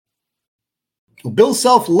Well, Bill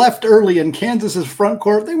Self left early in Kansas's front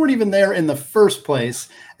court. They weren't even there in the first place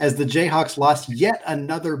as the Jayhawks lost yet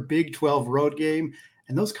another Big 12 road game,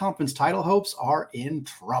 and those conference title hopes are in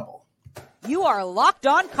trouble. You are Locked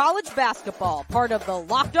On College Basketball, part of the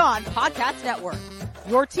Locked On Podcast Network.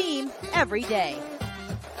 Your team every day.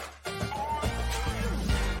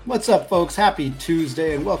 What's up, folks? Happy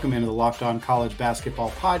Tuesday, and welcome into the Locked On College Basketball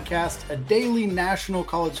Podcast, a daily national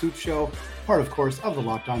college hoop show, part, of course, of the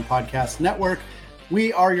Locked On Podcast Network.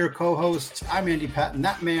 We are your co-hosts. I'm Andy Patton.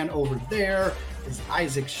 That man over there is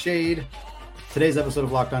Isaac Shade. Today's episode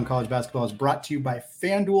of Locked On College Basketball is brought to you by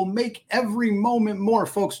FanDuel. Make every moment more.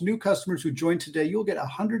 Folks, new customers who join today, you'll get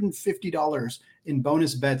 $150 in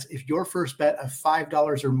bonus bets if your first bet of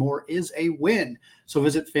 $5 or more is a win. So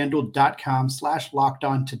visit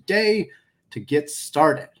FanDuel.com/LockedOn today to get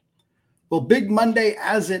started. Well, Big Monday,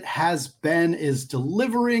 as it has been, is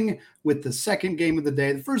delivering with the second game of the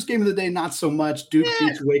day. The first game of the day, not so much. Duke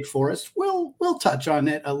beats Wake Forest. We'll touch on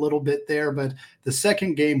it a little bit there, but the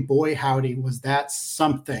second game, boy howdy, was that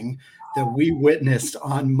something that we witnessed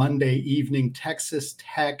on Monday evening. Texas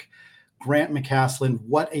Tech, Grant McCasland,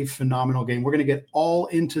 what a phenomenal game. We're going to get all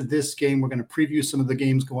into this game. We're going to preview some of the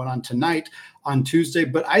games going on tonight on Tuesday.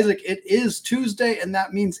 But Isaac, it is Tuesday, and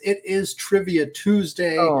that means it is Trivia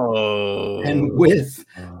Tuesday. And with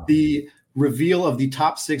the reveal of the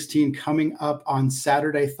top 16 coming up on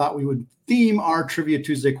Saturday, thought we would theme our Trivia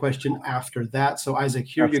Tuesday question after that. So Isaac,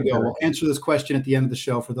 here you go. We'll answer this question at the end of the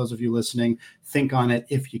show. For those of you listening, think on it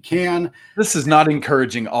if you can. This is not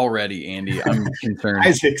encouraging already, Andy. I'm concerned.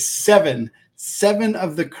 Isaac, seven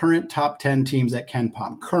of the current top 10 teams at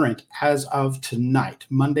KenPom, current as of tonight,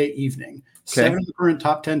 Monday evening. Okay. 7 of the current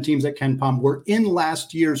top 10 teams at KenPom were in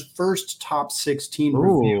last year's first top 16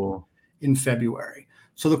 review in February.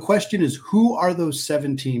 So the question is, who are those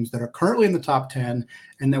 7 teams that are currently in the top 10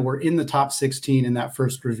 and that were in the top 16 in that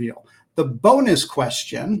first reveal? The bonus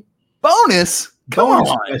question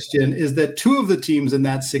question is that 2 of the teams in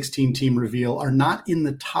that 16-team reveal are not in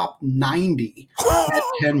the top 90 at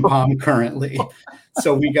KenPom currently.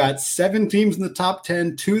 So we got 7 teams in the top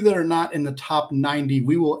 10, 2 that are not in the top 90.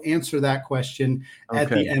 We will answer that question at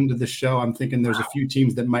the end of the show. I'm thinking there's a few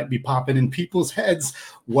teams that might be popping in people's heads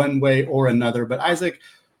one way or another. But Isaac,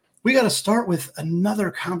 we got to start with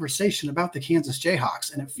another conversation about the Kansas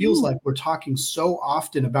Jayhawks. And it feels like we're talking so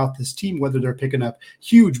often about this team, whether they're picking up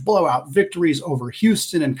huge blowout victories over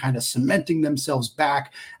Houston and kind of cementing themselves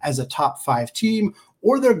back as a top 5 team,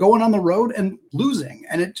 or they're going on the road and losing.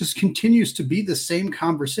 And it just continues to be the same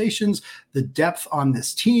conversations, the depth on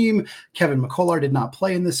this team. Kevin McCullar did not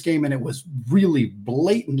play in this game, and it was really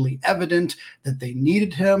blatantly evident that they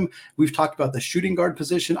needed him. We've talked about the shooting guard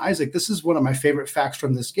position. Isaac, this is one of my favorite facts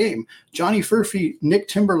from this game. Johnny Furphy, Nick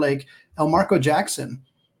Timberlake, Elmarko Jackson.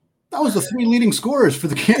 That was the 3 leading scorers for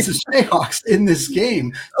the Kansas Jayhawks in this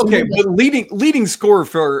game. Okay, but leading scorer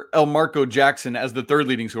for Elmarko Jackson as the 3rd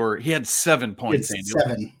leading scorer, he had 7 points.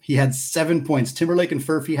 He had 7 points. Timberlake and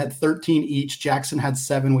Furphy had 13 each. Jackson had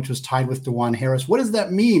 7, which was tied with DeJuan Harris. What does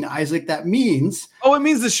that mean, Isaac? That means... it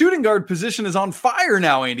means the shooting guard position is on fire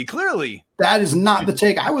now, Andy, clearly. That is not the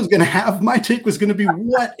take I was going to have. My take was going to be,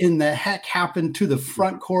 what in the heck happened to the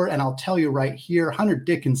front court? And I'll tell you right here, Hunter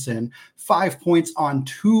Dickinson, 5 points on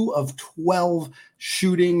 2 of 12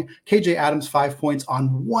 shooting. KJ Adams, 5 points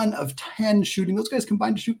on 1 of 10 shooting. Those guys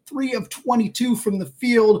combined to shoot 3 of 22 from the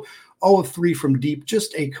field, 0 of 3 from deep.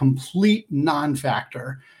 Just a complete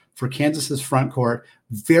non-factor for Kansas's front court.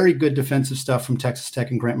 Very good defensive stuff from Texas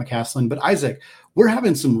Tech and Grant McCasland. But Isaac, we're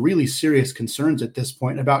having some really serious concerns at this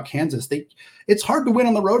point about Kansas. It's hard to win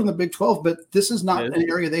on the road in the Big 12, but this is not an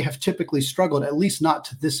area they have typically struggled, at least not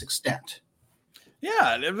to this extent.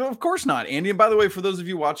 Yeah, of course not, Andy. And by the way, for those of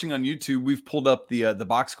you watching on YouTube, we've pulled up the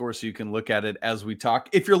box score so you can look at it as we talk.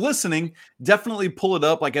 If you're listening, definitely pull it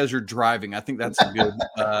up like as you're driving. I think that's a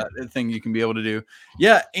good thing you can be able to do.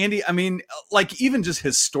 Yeah, Andy, I mean, like even just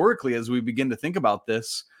historically, as we begin to think about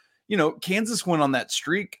this, Kansas went on that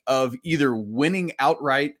streak of either winning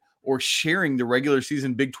outright or sharing the regular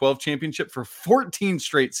season Big 12 championship for 14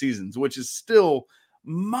 straight seasons, which is still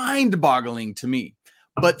mind-boggling to me.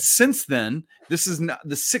 But since then, this is not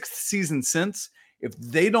the 6th season since. If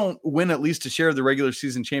they don't win at least a share of the regular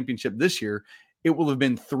season championship this year, it will have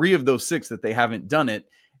been 3 of those 6 that they haven't done it.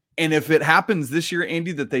 And if it happens this year,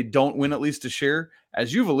 Andy, that they don't win at least a share,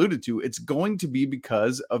 as you've alluded to, it's going to be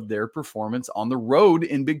because of their performance on the road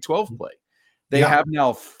in Big 12 play. They have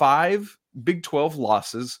now 5 Big 12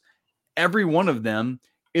 losses. Every one of them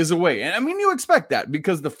is away. And I mean, you expect that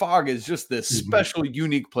because the Fog is just this special,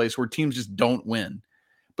 unique place where teams just don't win.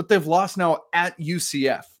 But they've lost now at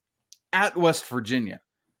UCF, at West Virginia,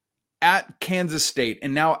 at Kansas State,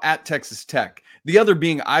 and now at Texas Tech. The other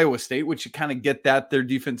being Iowa State, which you kind of get that, their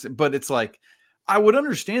defense. But it's like, I would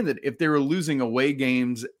understand that if they were losing away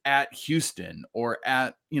games at Houston or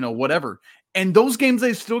at, whatever. And those games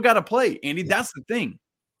they still got to play, Andy. That's the thing.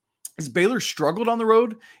 Is Baylor struggled on the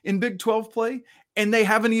road in Big 12 play, and they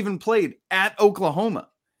haven't even played at Oklahoma,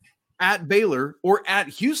 at Baylor, or at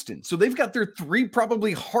Houston. So they've got their 3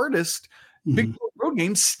 probably hardest Big 12 road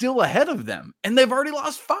games still ahead of them, and they've already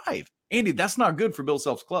lost 5. Andy, that's not good for Bill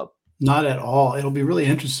Self's club. Not at all. It'll be really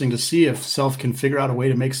interesting to see if Self can figure out a way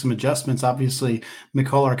to make some adjustments. Obviously,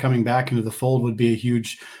 McCullough coming back into the fold would be a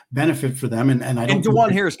huge benefit for them. And I don't. And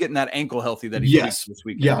DeJuan Harris getting that ankle healthy that he yes, this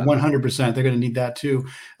weekend. Yeah, 100%. They're going to need that too.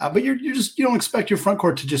 But you don't expect your front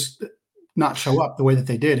court to just not show up the way that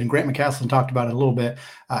they did. And Grant McCaslin talked about it a little bit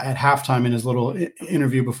at halftime in his little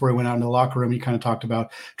interview before he went out into the locker room. He kind of talked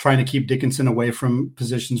about trying to keep Dickinson away from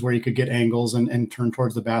positions where he could get angles and turn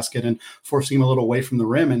towards the basket and forcing him a little away from the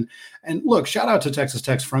rim. And look, shout out to Texas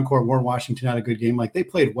Tech's front court. Warren Washington had a good game. Like, they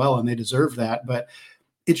played well and they deserve that, but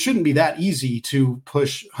it shouldn't be that easy to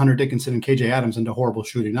push Hunter Dickinson and KJ Adams into horrible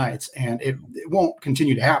shooting nights. And it won't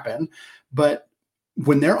continue to happen, but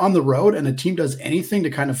when they're on the road and a team does anything to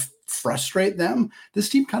kind of frustrate them, this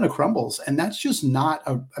team kind of crumbles. And that's just not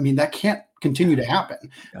that can't continue to happen.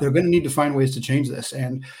 Yeah. They're going to need to find ways to change this.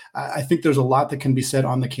 And I think there's a lot that can be said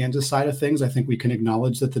on the Kansas side of things. I think we can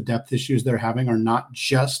acknowledge that the depth issues they're having are not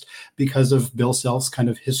just because of Bill Self's kind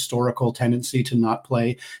of historical tendency to not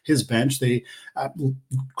play his bench.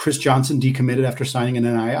 Chris Johnson decommitted after signing an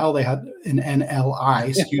NIL. They had an NLI,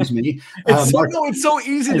 excuse me. It's so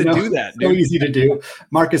easy to do that. So easy to do.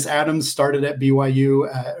 Marcus Adams started at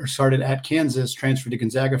BYU, or started at Kansas, transferred to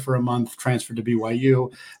Gonzaga for a month, transferred to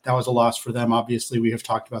BYU. That was a loss for them. Obviously, we have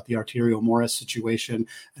talked about the Arterio Morris situation,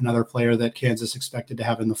 another player that Kansas expected to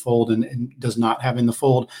have in the fold and does not have in the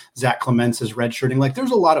fold. Zach Clements is redshirting. Like,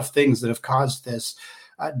 there's a lot of things that have caused this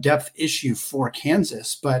depth issue for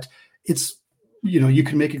Kansas, but it's, you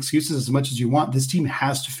can make excuses as much as you want. This team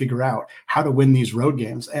has to figure out how to win these road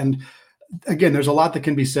games. And again, there's a lot that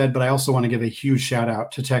can be said, but I also want to give a huge shout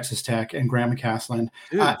out to Texas Tech and Grant McCaslin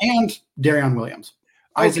and Darrion Williams.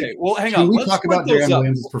 Okay, Isaac, well, hang on. Let's talk about Darrion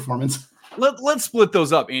Williams' performance. Let's split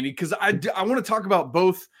those up, Andy, because I want to talk about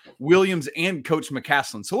both Williams and Coach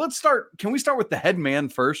McCaslin. So let's start. Can we start with the head man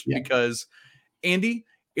first? Yeah. Because, Andy,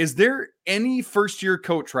 is there any first-year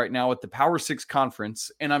coach right now at the Power 6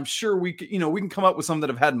 conference, and I'm sure we can come up with some that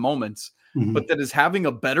have had moments, but that is having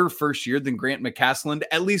a better first year than Grant McCaslin,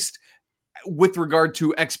 at least with regard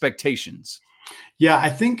to expectations? Yeah, I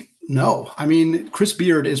think no. I mean, Chris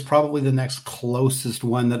Beard is probably the next closest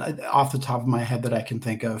one that off the top of my head that I can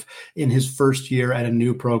think of in his first year at a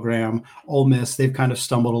new program. Ole Miss, they've kind of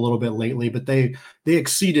stumbled a little bit lately, but they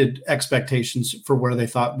exceeded expectations for where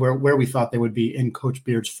we thought they would be in Coach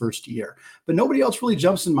Beard's first year. But nobody else really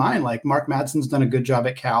jumps in mind. Like, Mark Madsen's done a good job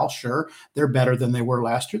at Cal. Sure, they're better than they were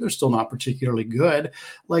last year. They're still not particularly good.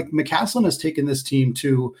 Like, McCaslin has taken this team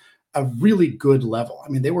to a really good level. I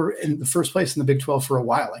mean, they were in the first place in the Big 12 for a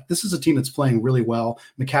while. Like, this is a team that's playing really well.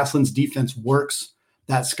 McCaslin's defense works.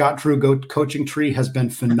 That Scott Drew coaching tree has been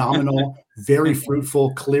phenomenal, very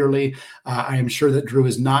fruitful, clearly. I am sure that Drew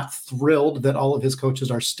is not thrilled that all of his coaches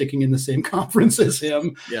are sticking in the same conference as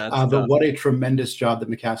him. Yeah, but what a tremendous job that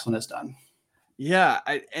McCaslin has done. Yeah,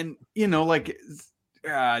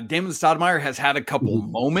 Damon Stoudemire has had a couple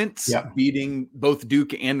moments beating both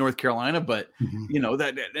Duke and North Carolina, but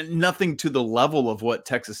that nothing to the level of what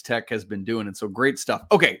Texas Tech has been doing. And so great stuff.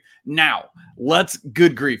 Okay, now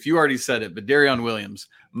good grief. You already said it, but Darrion Williams,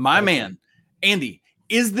 my man, Andy,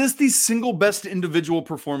 is this the single best individual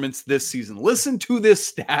performance this season? Listen to this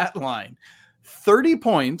stat line: 30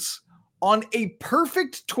 points on a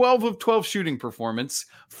perfect 12 of 12 shooting performance,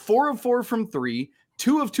 4 of 4 from 3,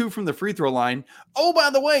 2 of 2 from the free throw line. Oh, by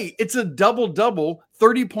the way, it's a double-double,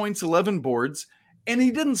 30 points, 11 boards. And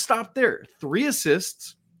he didn't stop there. 3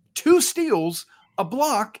 assists, 2 steals, a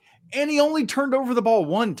block, and he only turned over the ball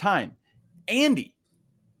 1 time. Andy,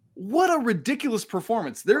 what a ridiculous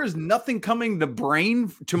performance. There is nothing coming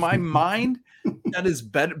to my mind that has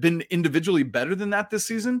been individually better than that this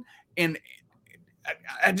season. And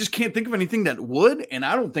I just can't think of anything that would, and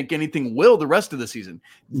I don't think anything will the rest of the season.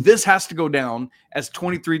 This has to go down as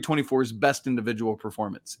 23-24's best individual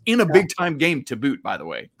performance in a big-time game to boot, by the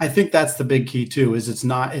way. I think that's the big key, too, is it's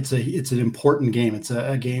an important game. It's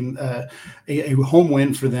a game, a home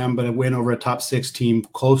win for them, but a win over a top 6 team,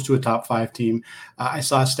 close to a top 5 team. I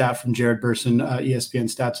saw a stat from Jared Burson, ESPN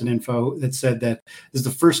Stats and Info, that said that this is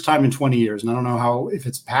the first time in 20 years, and I don't know if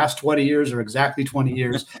it's past 20 years or exactly 20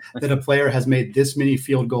 years, that a player has made this this many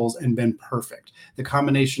field goals and been perfect. The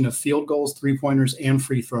combination of field goals, 3-pointers, and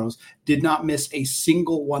free throws did not miss a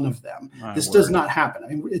single one of them. This does not happen. I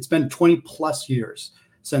mean, it's been 20 plus years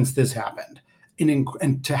since this happened.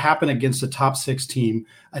 And to happen against a top 6 team,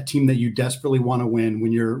 a team that you desperately want to win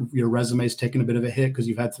when your resume's taken a bit of a hit because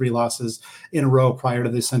you've had 3 losses in a row prior to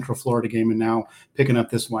the Central Florida game and now picking up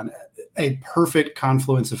this one. A perfect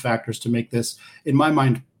confluence of factors to make this, in my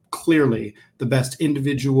mind, clearly the best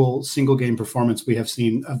individual single game performance we have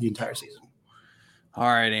seen of the entire season. All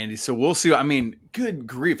right, Andy. So we'll see. I mean, good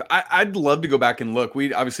grief. I'd love to go back and look.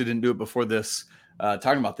 We obviously didn't do it before this.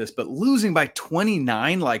 Talking about this, but losing by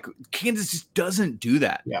 29, like Kansas just doesn't do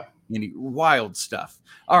that. Yeah. Any wild stuff.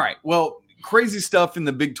 All right. Well, crazy stuff in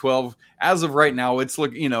the Big 12. As of right now, it's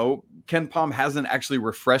Ken Pom hasn't actually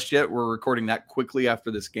refreshed yet. We're recording that quickly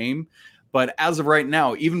after this game. But as of right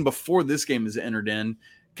now, even before this game is entered in,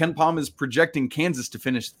 Ken Pom is projecting Kansas to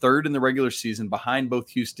finish 3rd in the regular season behind both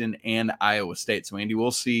Houston and Iowa State. So, Andy,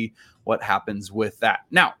 we'll see what happens with that.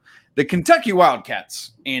 Now, the Kentucky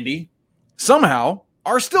Wildcats, Andy, somehow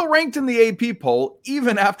are still ranked in the AP poll,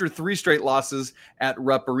 even after 3 straight losses at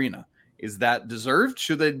Rupp Arena. Is that deserved?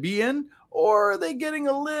 Should they be in? Or are they getting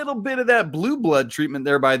a little bit of that blue blood treatment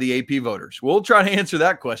there by the AP voters? We'll try to answer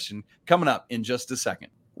that question coming up in just a second.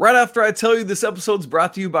 Right after I tell you this episode's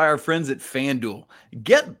brought to you by our friends at FanDuel.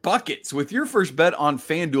 Get buckets with your first bet on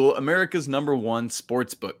FanDuel, America's #1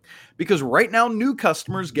 sportsbook. Because right now, new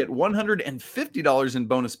customers get $150 in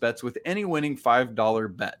bonus bets with any winning $5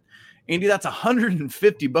 bet. Andy, that's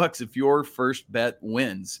 $150 if your first bet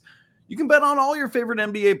wins. You can bet on all your favorite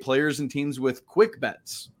NBA players and teams with quick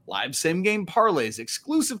bets, live same-game parlays,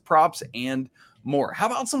 exclusive props, and more. How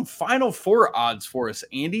about some Final Four odds for us,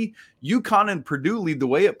 Andy? UConn and Purdue lead the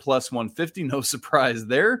way at +150. No surprise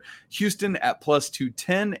there. Houston at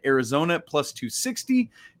 +210. Arizona at +260.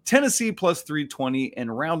 Tennessee +320.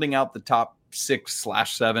 And rounding out the top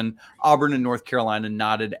 6/7, Auburn and North Carolina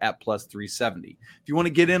knotted at +370. If you want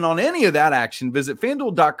to get in on any of that action, visit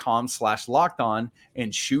FanDuel.com/lockedon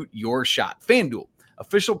and shoot your shot. FanDuel,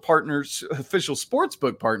 official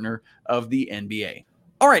sportsbook partner of the NBA.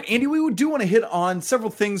 All right, Andy, we do want to hit on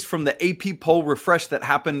several things from the AP poll refresh that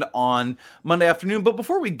happened on Monday afternoon. But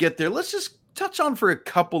before we get there, let's just touch on for a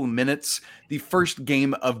couple minutes the first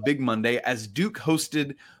game of Big Monday as Duke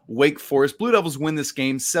hosted Wake Forest. Blue Devils win this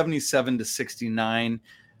game 77-69.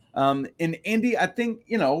 And Andy, I think,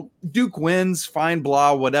 Duke wins, fine,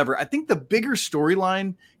 blah, whatever. I think the bigger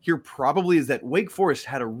storyline here probably is that Wake Forest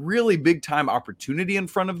had a really big time opportunity in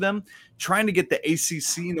front of them, trying to get the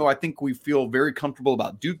ACC. I think we feel very comfortable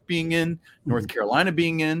about Duke being in, North Carolina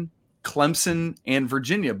being in, Clemson and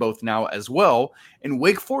Virginia both now as well. And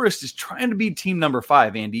Wake Forest is trying to be team number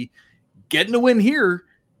 5, Andy. Getting a win here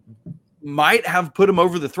might have put them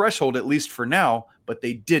over the threshold, at least for now, but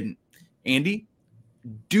they didn't. Andy,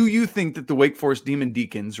 do you think that the Wake Forest Demon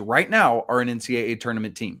Deacons right now are an NCAA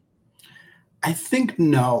tournament team? I think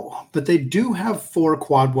no, but they do have 4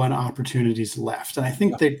 quad 1 opportunities left. And I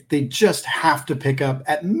think they just have to pick up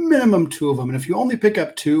at minimum 2 of them. And if you only pick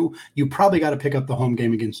up 2, you probably got to pick up the home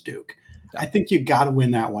game against Duke. I think you got to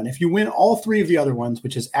win that one. If you win all 3 of the other ones,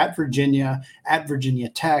 which is at Virginia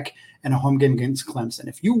Tech, and a home game against Clemson,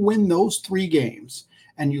 if you win those 3 games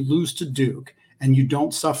and you lose to Duke and you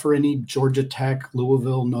don't suffer any Georgia Tech,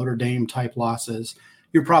 Louisville, Notre Dame type losses,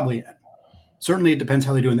 you're probably in. Certainly, it depends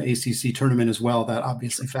how they do in the ACC tournament as well. That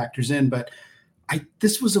obviously factors in. But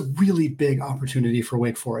this was a really big opportunity for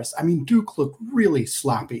Wake Forest. I mean, Duke looked really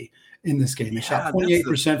sloppy in this game. They shot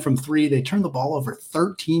 28% from 3. They turned the ball over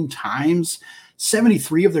 13 times.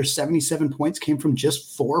 73 of their 77 points came from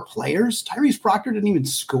just 4 players. Tyrese Proctor didn't even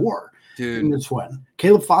score in this one.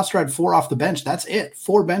 Caleb Foster had 4 off the bench. That's it.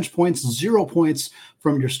 4 bench points, 0 points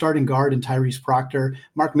from your starting guard and Tyrese Proctor.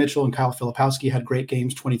 Mark Mitchell and Kyle Filipowski had great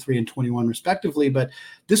games, 23 and 21 respectively. But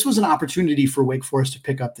this was an opportunity for Wake Forest to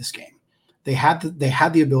pick up this game. They had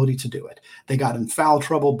the ability to do it. They got in foul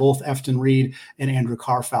trouble. Both Efton Reed and Andrew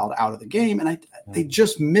Carr fouled out of the game. And they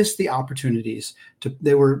just missed the opportunities.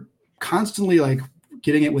 They were constantly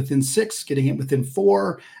getting it within 6, getting it within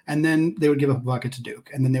 4, and then they would give up a bucket to Duke.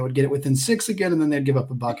 And then they would get it within 6 again, and then they'd give up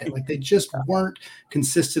a bucket. They just weren't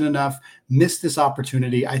consistent enough, missed this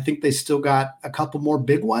opportunity. I think they still got a couple more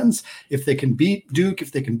big ones. If they can beat Duke,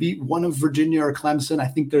 if they can beat one of Virginia or Clemson, I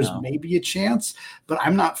think there's maybe a chance. But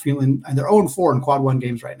I'm not feeling – they're 0-4 in quad 1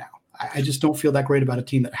 games right now. I just don't feel that great about a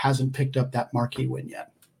team that hasn't picked up that marquee win yet.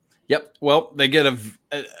 Yep. Well, they get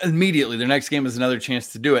immediately. Their next game is another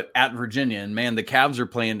chance to do it at Virginia. And man, the Cavs are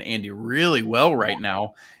playing Andy really well right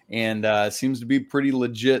now. and seems to be pretty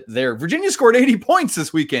legit there. Virginia scored 80 points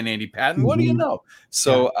this weekend, Andy Patton. What do you know?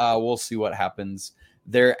 So we'll see what happens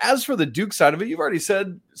there. As for the Duke side of it, you've already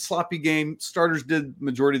said sloppy game. Starters did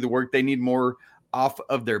majority of the work. They need more off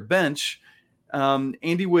of their bench.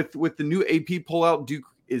 Andy, with the new AP poll out, Duke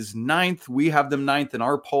is 9th. We have them 9th in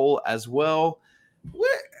our poll as well.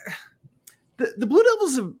 The Blue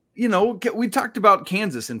Devils have, we talked about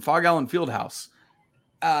Kansas and Fog Allen Fieldhouse.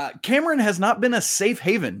 Cameron has not been a safe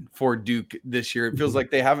haven for Duke this year. It feels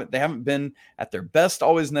like they haven't been at their best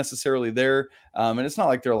always necessarily there. And it's not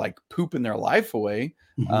like they're like pooping their life away.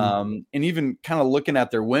 And even kind of looking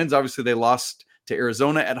at their wins, obviously they lost to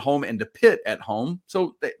Arizona at home and to Pitt at home.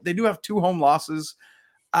 So they do have 2 home losses.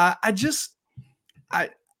 I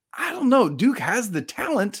don't know. Duke has the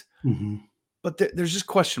talent, but there's just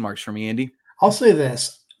question marks for me, Andy. I'll say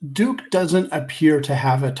this. Duke doesn't appear to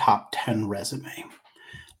have a top 10 resume.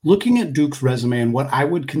 Looking at Duke's resume and what I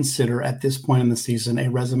would consider at this point in the season a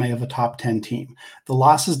resume of a top 10 team, the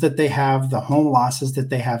losses that they have, the home losses that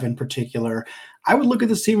they have in particular, I would look at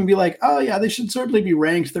this team and be like, oh yeah, they should certainly be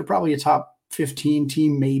ranked. They're probably a top 15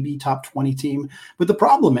 team, maybe top 20 team. But the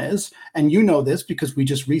problem is, and you know this because we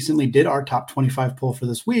just recently did our top 25 poll for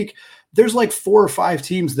this week, there's like 4 or 5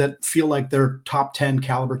 teams that feel like they're top 10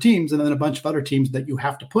 caliber teams, and then a bunch of other teams that you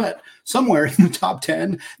have to put somewhere in the top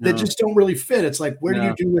 10 that just don't really fit. It's like, where do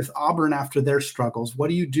you do with Auburn after their struggles? What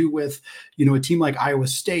do you do with, a team like Iowa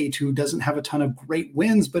State who doesn't have a ton of great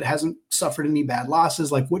wins but hasn't suffered any bad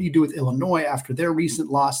losses? Like, what do you do with Illinois after their recent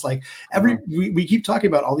loss? Like we keep talking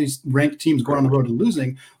about all these ranked teams going on the road and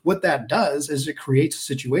losing. What that does is it creates a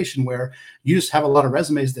situation where you just have a lot of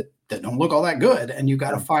resumes that don't look all that good, and you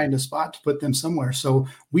got to find a spot to put them somewhere. So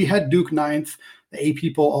we had Duke 9th. The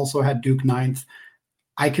AP poll also had Duke 9th.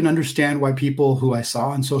 I can understand why people who I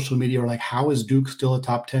saw on social media are like, how is Duke still a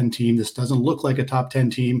top 10 team? This doesn't look like a top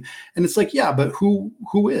 10 team. And it's like, yeah, but who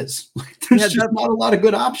is? Like, there's just not a lot of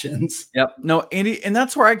good options. Yep. No, Andy, and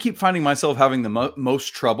that's where I keep finding myself having the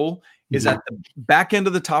most trouble is at the back end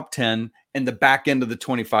of the top 10 and the back end of the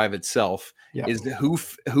 25 itself. Is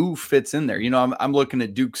who fits in there. I'm looking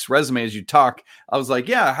at Duke's resume as you talk. I was like,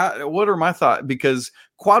 what are my thoughts? Because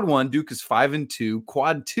quad 1, Duke is 5-2,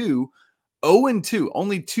 quad 2, 0-2,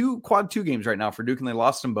 only 2 quad 2 games right now for Duke, and they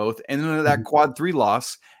lost them both. And then that quad 3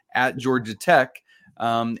 loss at Georgia Tech.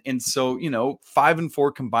 And so,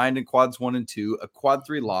 5-4 combined in quads 1 and 2, a quad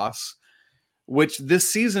 3 loss, which this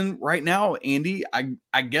season right now, Andy,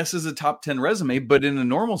 I guess is a top 10 resume, but in a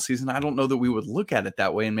normal season, I don't know that we would look at it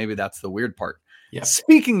that way. And maybe that's the weird part. Yeah.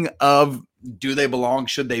 Speaking of, do they belong?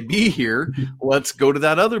 Should they be here? Let's go to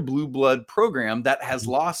that other blue blood program that has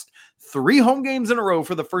lost 3 home games in a row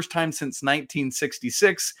for the first time since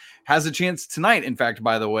 1966, has a chance tonight, in fact,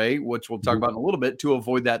 by the way, which we'll talk about in a little bit, to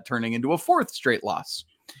avoid that turning into a 4th straight loss.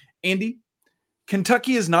 Andy,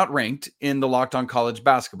 Kentucky is not ranked in the Locked On College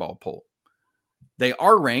Basketball poll. They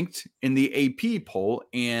are ranked in the AP poll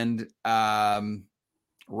and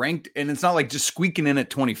ranked, and it's not like just squeaking in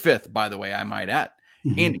at 25th, by the way, I might add.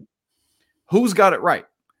 Andy, who's got it right?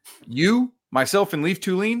 You, myself, and Leaf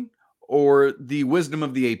Tulane, or the wisdom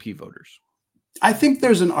of the AP voters? I think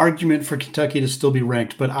there's an argument for Kentucky to still be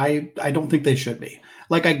ranked, but I don't think they should be.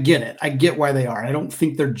 Like, I get it. I get why they are. I don't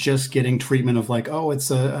think they're just getting treatment of like, oh,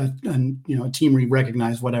 it's a team we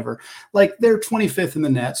recognize, whatever. Like, they're 25th in the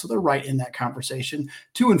net, so they're right in that conversation.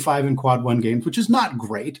 2-5 in quad 1 games, which is not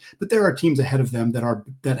great, but there are teams ahead of them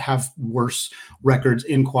that have worse records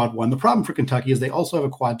in quad 1. The problem for Kentucky is they also have a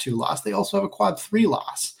quad 2 loss. They also have a quad 3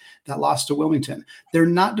 loss. That loss to Wilmington. They're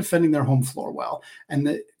not defending their home floor well. And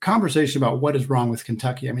the conversation about what is wrong with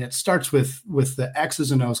Kentucky, I mean, it starts with the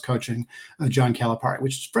X's and O's coaching of John Calipari,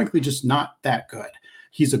 which is frankly just not that good.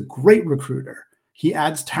 He's a great recruiter. He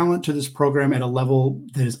adds talent to this program at a level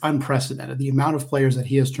that is unprecedented. The amount of players that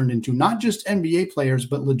he has turned into, not just NBA players,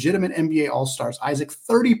 but legitimate NBA All-Stars. Isaac,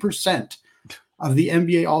 30% of the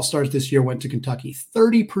NBA All-Stars this year went to Kentucky,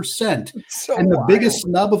 30%. So and the wild. Biggest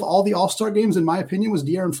snub of all the All-Star games, in my opinion, was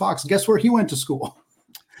De'Aaron Fox. Guess where he went to school?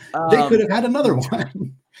 They could have had another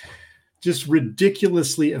one. Just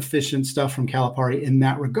ridiculously efficient stuff from Calipari in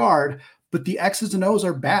that regard. But the X's and O's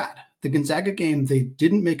are bad. The Gonzaga game, they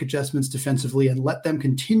didn't make adjustments defensively and let them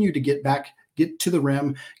continue to get to the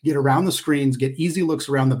rim, get around the screens, get easy looks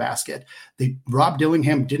around the basket. Rob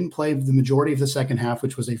Dillingham didn't play the majority of the second half,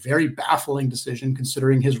 which was a very baffling decision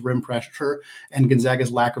considering his rim pressure and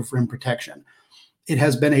Gonzaga's lack of rim protection. It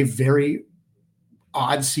has been a very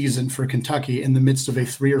odd season for Kentucky in the midst of a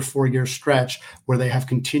 3 or 4 year stretch where they have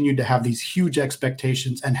continued to have these huge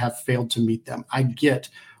expectations and have failed to meet them. I get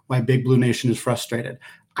why Big Blue Nation is frustrated.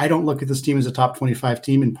 I don't look at this team as a top 25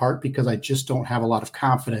 team, in part because I just don't have a lot of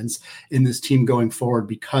confidence in this team going forward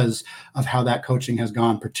because of how that coaching has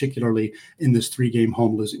gone, particularly in this 3-game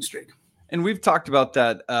home losing streak. And we've talked about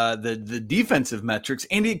that, the defensive metrics,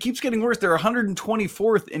 and it keeps getting worse. They're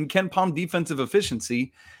 124th in Ken Palm defensive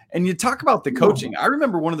efficiency. And you talk about the coaching. I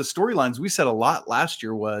remember one of the storylines we said a lot last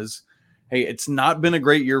year was, hey, it's not been a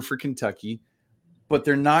great year for Kentucky, but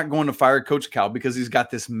they're not going to fire Coach Cal because he's got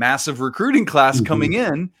this massive recruiting class coming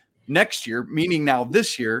in next year, meaning now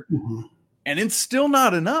this year. And it's still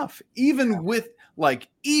not enough, even with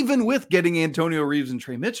getting Antonio Reeves and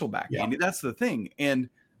Trey Mitchell back, Andy. That's the thing. And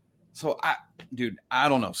so, I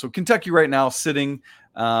don't know. So Kentucky right now sitting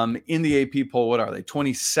in the AP poll, what are they?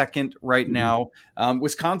 22nd right now.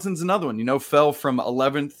 Wisconsin's another one, fell from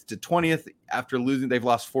 11th to 20th after losing. They've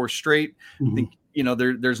lost 4 straight. I think,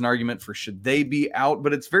 there's an argument for should they be out,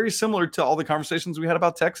 but it's very similar to all the conversations we had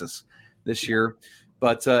about Texas this year.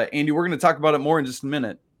 But Andy, we're going to talk about it more in just a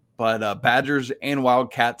minute. But Badgers and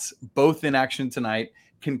Wildcats both in action tonight.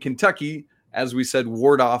 Can Kentucky, as we said,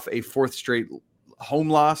 ward off a 4th straight home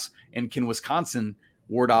loss, and can Wisconsin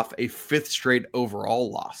ward off a 5th straight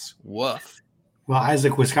overall loss? Woof. Well,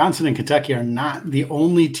 Isaac, Wisconsin and Kentucky are not the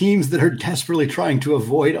only teams that are desperately trying to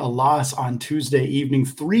avoid a loss on Tuesday evening.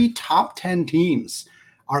 3 top 10 teams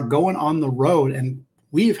are going on the road, and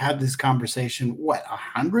we've had this conversation,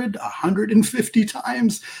 100, 150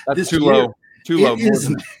 times That's this too year. Low. Too low.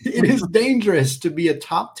 It is dangerous to be a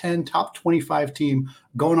top 10, top 25 team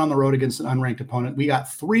going on the road against an unranked opponent. We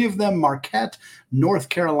got 3 of them, Marquette, North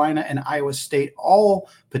Carolina, and Iowa State, all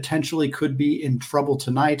potentially could be in trouble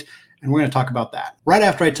tonight. And we're going to talk about that right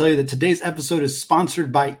after I tell you that today's episode is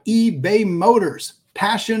sponsored by eBay Motors.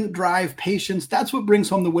 Passion, drive, patience. That's what brings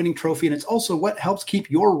home the winning trophy. And it's also what helps keep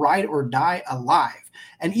your ride or die alive.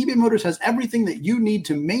 And eBay Motors has everything that you need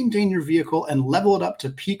to maintain your vehicle and level it up to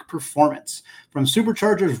peak performance. From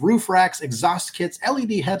superchargers, roof racks, exhaust kits,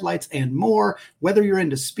 LED headlights, and more. Whether you're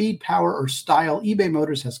into speed, power, or style, eBay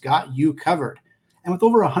Motors has got you covered. And with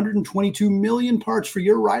over 122 million parts for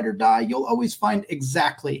your ride or die, you'll always find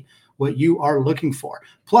exactly what you are looking for.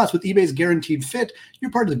 Plus, with eBay's Guaranteed Fit, your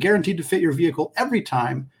part is guaranteed to fit your vehicle every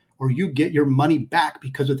time, or you get your money back,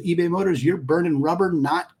 because with eBay Motors, you're burning rubber,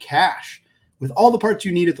 not cash. With all the parts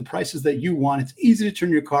you need at the prices that you want, it's easy to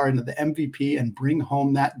turn your car into the MVP and bring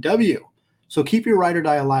home that W. So keep your ride or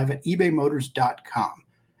die alive at ebaymotors.com.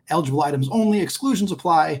 Eligible items only, exclusions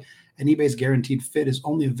apply, and eBay's Guaranteed Fit is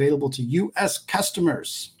only available to U.S.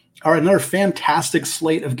 customers. All right, another fantastic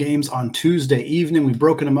slate of games on Tuesday evening. We've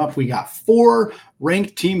broken them up. We got 4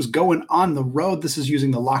 ranked teams going on the road. This is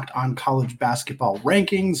using the Locked On College Basketball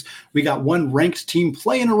rankings. We got 1 ranked team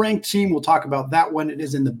playing a ranked team. We'll talk about that one. It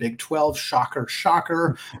is in the Big 12.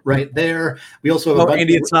 Shocker, right there. We also have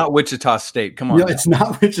Andy, it's not Wichita State. Come on. No, it's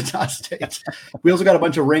not Wichita State. We also got a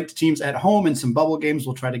bunch of ranked teams at home and some bubble games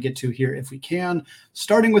we'll try to get to here if we can.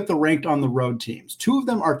 Starting with the ranked on the road teams. 2 of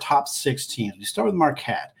them are top 6 teams. We start with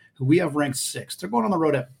Marquette, who we have ranked 6th. They're going on the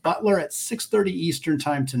road at Butler at 6:30 Eastern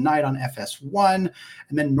time tonight on FS1.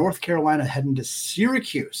 And then North Carolina heading to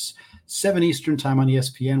Syracuse, 7 Eastern time on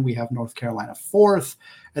ESPN. We have North Carolina 4th.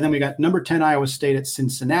 And then we got number 10 Iowa State at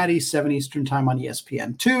Cincinnati, 7 Eastern time on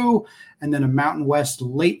ESPN2. And then a Mountain West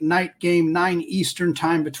late night game, 9 Eastern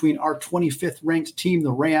time, between our 25th ranked team,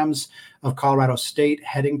 the Rams of Colorado State,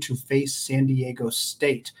 heading to face San Diego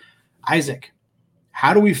State. Isaac,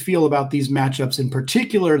 how do we feel about these matchups, in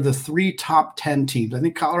particular the 3 top 10 teams? I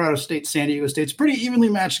think Colorado State, San Diego State's a pretty evenly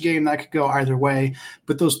matched game that could go either way.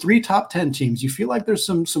 But those 3 top 10 teams, you feel like there's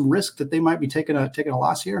some risk that they might be taking a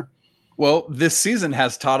loss here? Well, this season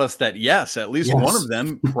has taught us that, yes, at least one of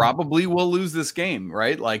them probably will lose this game,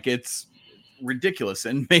 right? Like, it's ridiculous.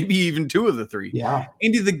 And maybe even 2 of the 3. Yeah.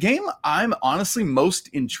 Andy, the game I'm honestly most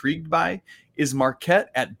intrigued by is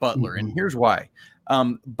Marquette at Butler. And here's why.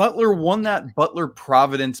 Butler won that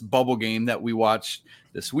Butler-Providence bubble game that we watched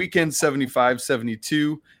this weekend,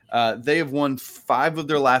 75-72. They have won 5 of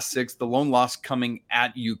their last 6, the lone loss coming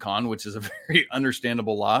at UConn, which is a very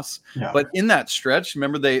understandable loss. Yeah. But in that stretch,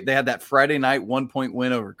 remember they had that Friday night 1-point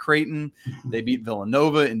win over Creighton. They beat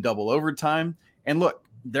Villanova in double overtime. And look,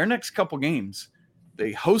 their next couple games,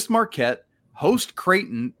 they host Marquette, host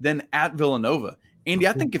Creighton, then at Villanova. Andy,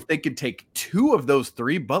 I think if they could take 2 of those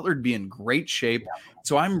 3, Butler'd be in great shape. Yeah.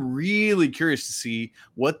 So I'm really curious to see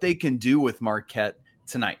what they can do with Marquette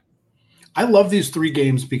tonight. I love these 3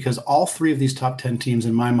 games because all 3 of these top 10 teams,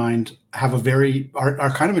 in my mind, have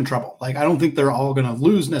are kind of in trouble. Like, I don't think they're all going to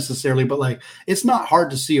lose necessarily, but like, it's not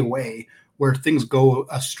hard to see a way where things go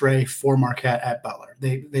astray for Marquette at Butler.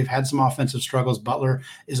 They've had some offensive struggles. Butler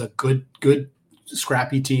is a good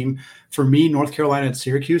scrappy team. For me, North Carolina at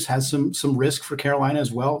Syracuse has some risk for Carolina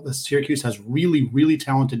as well. The Syracuse has really, really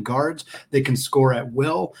talented guards. They can score at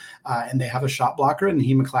will, and they have a shot blocker in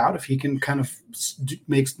Naheem McLeod. If he can kind of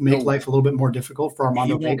make life a little bit more difficult for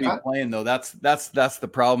Armando He won't be Bacot. playing though. That's the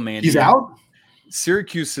problem, man. He's out.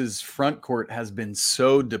 Syracuse's front court has been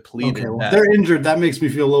so depleted. Okay, well, if they're injured, that makes me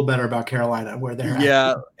feel a little better about Carolina where they're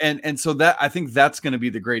at. And so that I think that's going to be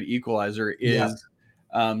the great equalizer is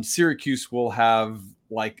Syracuse will have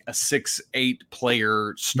like a 6'8"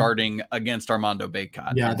 player starting against Armando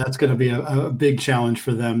Bacot. Yeah, that's going to be a big challenge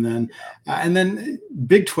for them then. And then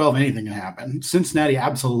Big 12, anything can happen. Cincinnati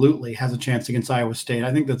absolutely has a chance against Iowa State.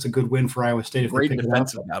 I think that's a good win for Iowa State if great they pick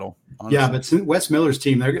defensive it up. battle. Honestly. Yeah, but Wes Miller's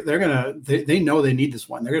team, they know they need this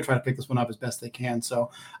one. They're gonna try to pick this one up as best they can. So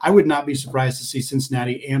I would not be surprised to see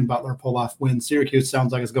Cincinnati and Butler pull off wins. Syracuse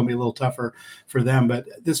sounds like it's going to be a little tougher for them, but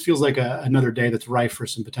this feels like another day that's rife for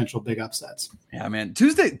some potential big upsets. Yeah, man.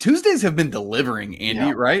 Tuesdays have been delivering,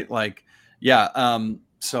 Andy. Right? Like, yeah.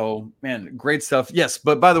 So, man, great stuff. Yes,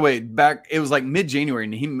 but by the way, it was like mid-January,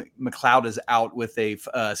 and Naheem McLeod is out with a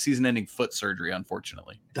season-ending foot surgery,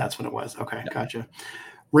 unfortunately. That's what it was. Okay, Gotcha.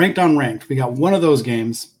 Ranked unranked. We got one of those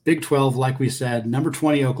games. Big 12, like we said, number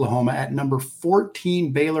 20 Oklahoma at number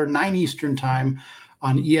 14 Baylor, 9 Eastern time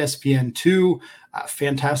on ESPN2.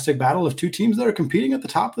 Fantastic battle of two teams that are competing at the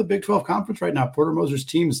top of the Big 12 conference right now. Porter Moser's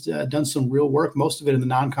team's done some real work, most of it in the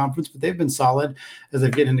non-conference, but they've been solid as they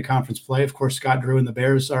get into conference play. Of course, Scott Drew and the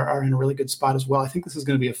Bears are in a really good spot as well. I think this is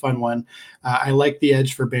going to be a fun one. I like the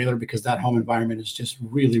edge for Baylor because that home environment is just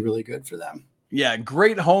really, really good for them. Yeah,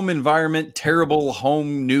 great home environment, terrible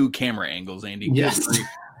home new camera angles, Andy. Yes.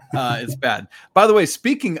 It's bad. By the way,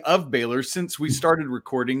 speaking of Baylor, since we started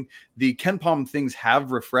recording, the KenPom things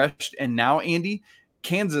have refreshed. And now, Andy,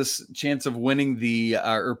 Kansas' chance of winning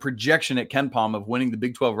or projection at KenPom of winning the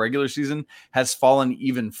Big 12 regular season has fallen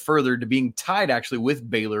even further to being tied actually with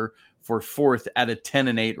Baylor for fourth at a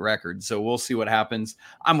 10-8 record. So we'll see what happens.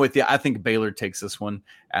 I'm with you. I think Baylor takes this one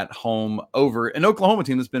at home over an Oklahoma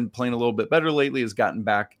team that's been playing a little bit better lately, has gotten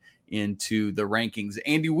back into the rankings.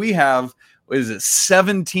 Andy, we have,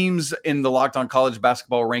 7 teams in the Locked On College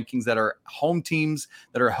Basketball rankings that are home teams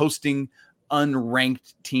that are hosting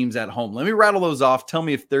unranked teams at home. Let me rattle those off. Tell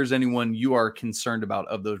me if there's anyone you are concerned about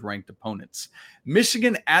of those ranked opponents.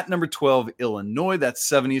 Michigan at number 12, Illinois. That's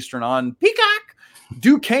 7 Eastern on Peacock.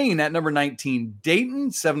 Duquesne at number 19,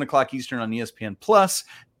 Dayton, 7 o'clock Eastern on ESPN+.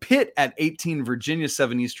 Pitt at 18, Virginia,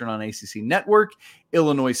 7 Eastern on ACC Network.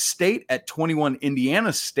 Illinois State at 21,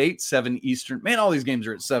 Indiana State, 7 Eastern. Man, all these games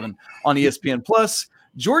are at 7 on ESPN+.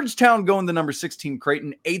 Georgetown going to number 16,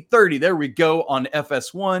 Creighton, 8:30. There we go on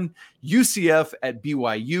FS1. UCF at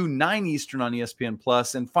BYU, 9 Eastern on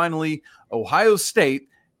ESPN+. And finally, Ohio State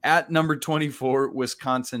at number 24,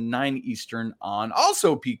 Wisconsin, 9 Eastern on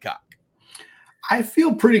also Peacock. I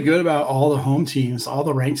feel pretty good about all the home teams, all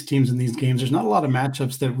the ranked teams in these games. There's not a lot of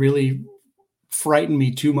matchups that really frighten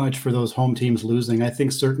me too much for those home teams losing. I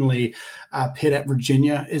think certainly Pitt at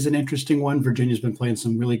Virginia is an interesting one. Virginia's been playing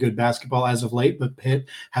some really good basketball as of late, but Pitt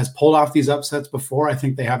has pulled off these upsets before. I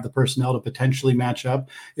think they have the personnel to potentially match up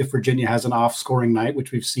if Virginia has an off-scoring night,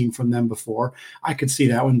 which we've seen from them before. I could see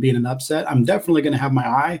that one being an upset. I'm definitely going to have my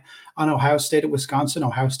eye on Ohio State at Wisconsin.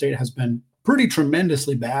 Ohio State has been pretty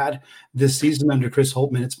tremendously bad this season under Chris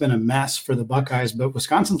Holtmann. It's been a mess for the Buckeyes, but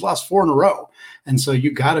Wisconsin's lost 4 in a row. And so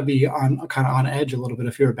you got to be kind of on edge a little bit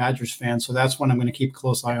if you're a Badgers fan. So that's one I'm going to keep a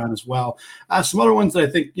close eye on as well. Some other ones that I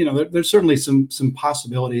think, there's certainly some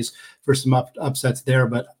possibilities for some upsets there,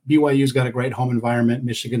 but BYU's got a great home environment.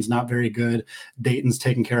 Michigan's not very good. Dayton's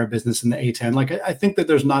taking care of business in the A-10. Like, I think that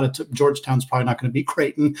there's not Georgetown's probably not going to beat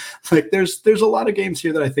Creighton. Like, there's a lot of games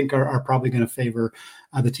here that I think are probably going to favor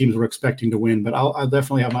the teams we're expecting to win, but I'll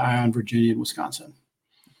definitely have my eye on Virginia and Wisconsin.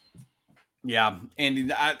 Yeah, Andy,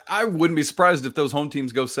 I wouldn't be surprised if those home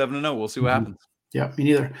teams go 7-0. We'll see what happens. Yeah, me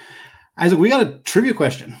neither. Isaac, we got a trivia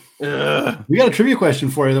question. We got a trivia question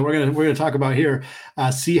for you that we're gonna talk about here.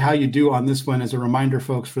 See how you do on this one. As a reminder,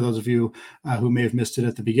 folks, for those of you who may have missed it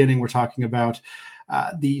at the beginning, we're talking about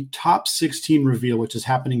the top 16 reveal, which is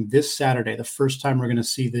happening this Saturday. The first time we're going to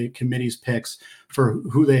see the committee's picks for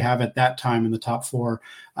who they have at that time in the top four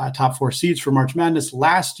seeds for March Madness.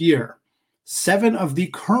 Last year, 7 of the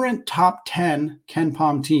current top 10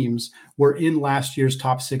 KenPom teams were in last year's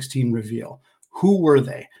top 16 reveal. Who were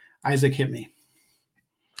they? Isaac, hit me.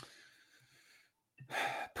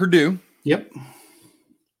 Purdue. Yep.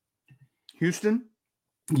 Houston.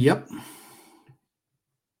 Yep.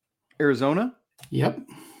 Arizona. Yep.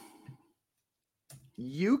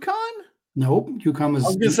 UConn. Nope. UConn was. I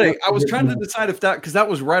was going to say, I was trying to decide if that, because that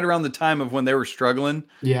was right around the time of when they were struggling.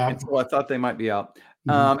 Yeah. And so I thought they might be out.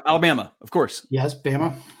 Alabama, of course. Yes,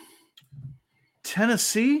 Bama.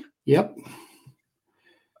 Tennessee. Yep.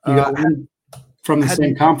 You got one from the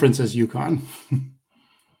same conference as UConn.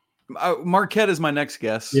 Marquette is my next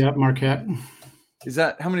guess. Yep, Marquette. Is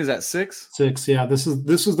that, how many is that? 6? 6. Yeah, this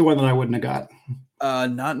is the one that I wouldn't have got.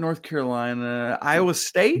 Not North Carolina. Iowa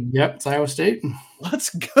State. Yep, it's Iowa State. Let's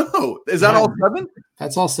go. Is that all 7?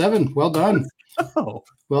 That's all 7. Well done. Oh,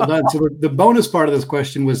 well done. So the bonus part of this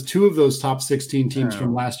question was 2 of those top 16 teams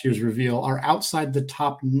from last year's reveal are outside the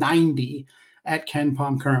top 90 at Ken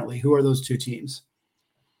Pom currently. Who are those 2 teams?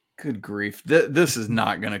 Good grief. This is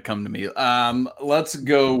not going to come to me. Let's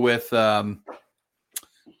go with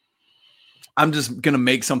I'm just going to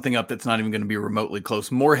make something up that's not even going to be remotely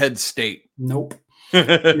close. Morehead State. Nope.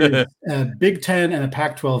 A Big Ten and a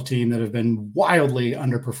Pac-12 team that have been wildly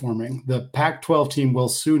underperforming. The Pac-12 team will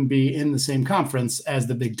soon be in the same conference as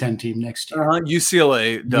the Big Ten team next year.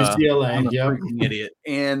 UCLA. UCLA, I'm a yep. freaking idiot.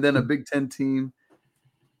 And then a Big Ten team.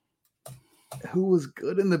 Who was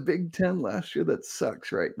good in the Big Ten last year that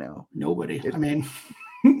sucks right now? Nobody.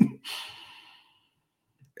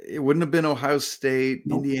 It wouldn't have been Ohio State,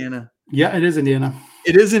 nope. Indiana. Yeah, it is Indiana.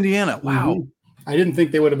 It is Indiana. Wow. Mm-hmm. I didn't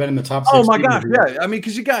think they would have been in the top 6. Oh my gosh. Yeah. I mean,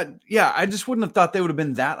 because I just wouldn't have thought they would have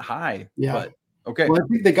been that high. Yeah. But okay. Well, I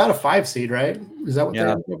think they got a 5 seed, right? Is that what they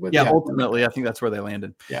ended up with? Yeah, ultimately, I think that's where they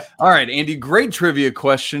landed. Yeah. All right, Andy, great trivia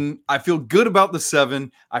question. I feel good about the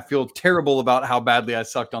 7. I feel terrible about how badly I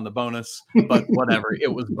sucked on the bonus, but whatever.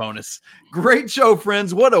 It was bonus. Great show,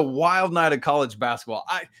 friends. What a wild night of college basketball.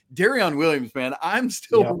 Darrion Williams, man, I'm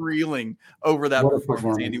still reeling over that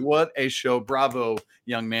performance, Andy. What a show. Bravo,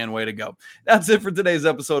 young man. Way to go. That's it for today's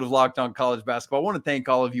episode of Locked On College Basketball. I want to thank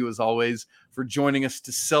all of you, as always, for joining us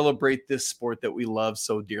to celebrate this sport that we love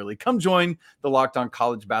so dearly. Come join the Locked On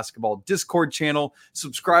College Basketball Discord channel.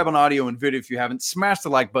 Subscribe on audio and video if you haven't. Smash the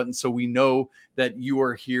like button so we know that you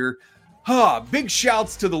are here. Big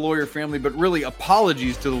shouts to the Lawyer family, but really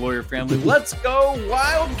apologies to the Lawyer family. Let's go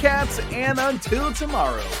Wildcats, and until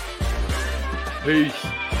tomorrow. Peace.